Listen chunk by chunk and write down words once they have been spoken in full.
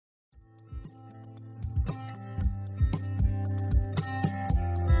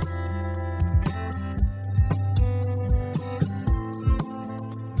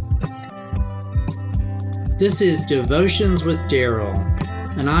This is Devotions with Daryl,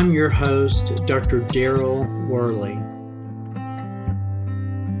 and I'm your host, Dr. Daryl Worley.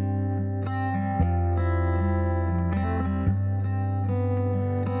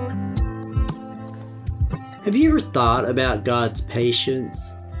 Have you ever thought about God's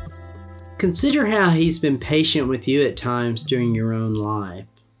patience? Consider how He's been patient with you at times during your own life.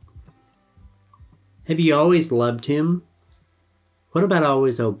 Have you always loved Him? What about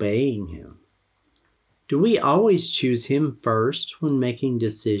always obeying Him? Do we always choose Him first when making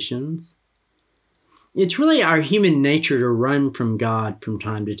decisions? It's really our human nature to run from God from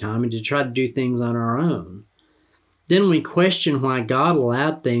time to time and to try to do things on our own. Then we question why God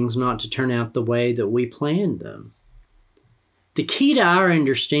allowed things not to turn out the way that we planned them. The key to our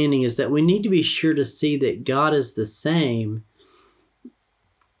understanding is that we need to be sure to see that God is the same.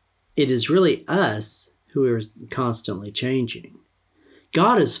 It is really us who are constantly changing.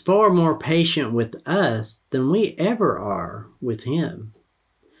 God is far more patient with us than we ever are with Him.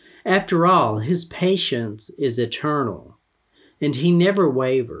 After all, His patience is eternal, and He never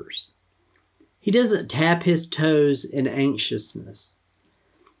wavers. He doesn't tap His toes in anxiousness.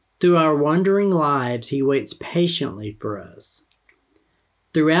 Through our wandering lives, He waits patiently for us.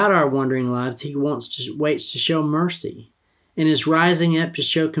 Throughout our wandering lives, He waits to show mercy and is rising up to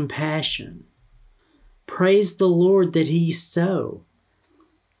show compassion. Praise the Lord that He's so.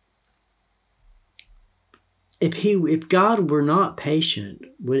 If God were not patient,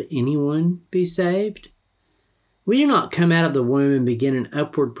 would anyone be saved? We do not come out of the womb and begin an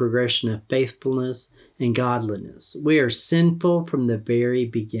upward progression of faithfulness and godliness. We are sinful from the very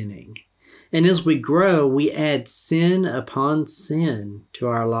beginning. And as we grow, we add sin upon sin to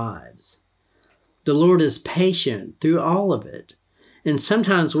our lives. The Lord is patient through all of it. And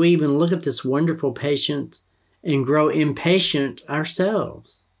sometimes we even look at this wonderful patience and grow impatient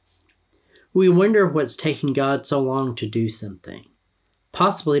ourselves. We wonder what's taking God so long to do something,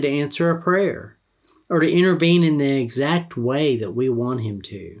 possibly to answer a prayer, or to intervene in the exact way that we want Him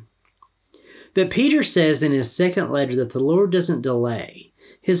to. But Peter says in his second letter that the Lord doesn't delay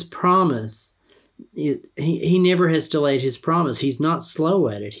His promise. He never has delayed His promise. He's not slow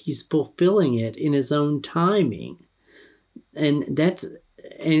at it. He's fulfilling it in His own timing. And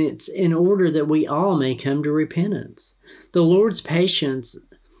it's in order that we all may come to repentance. The Lord's patience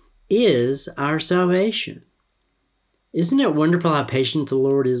is our salvation. Isn't it wonderful how patient the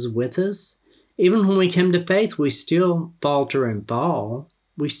Lord is with us? Even when we come to faith, we still falter and fall.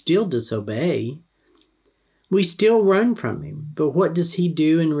 We still disobey. We still run from Him. But what does He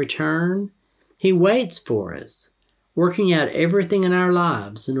do in return? He waits for us, working out everything in our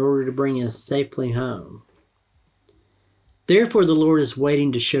lives in order to bring us safely home. Therefore, the Lord is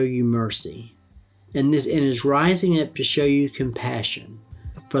waiting to show you mercy, and is rising up to show you compassion.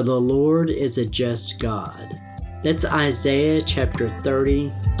 For the Lord is a just God. That's Isaiah chapter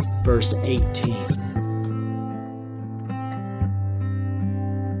 30, verse 18.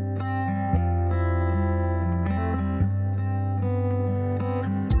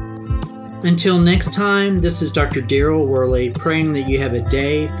 Until next time, this is Dr. Daryl Worley praying that you have a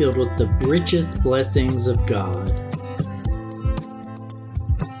day filled with the richest blessings of God.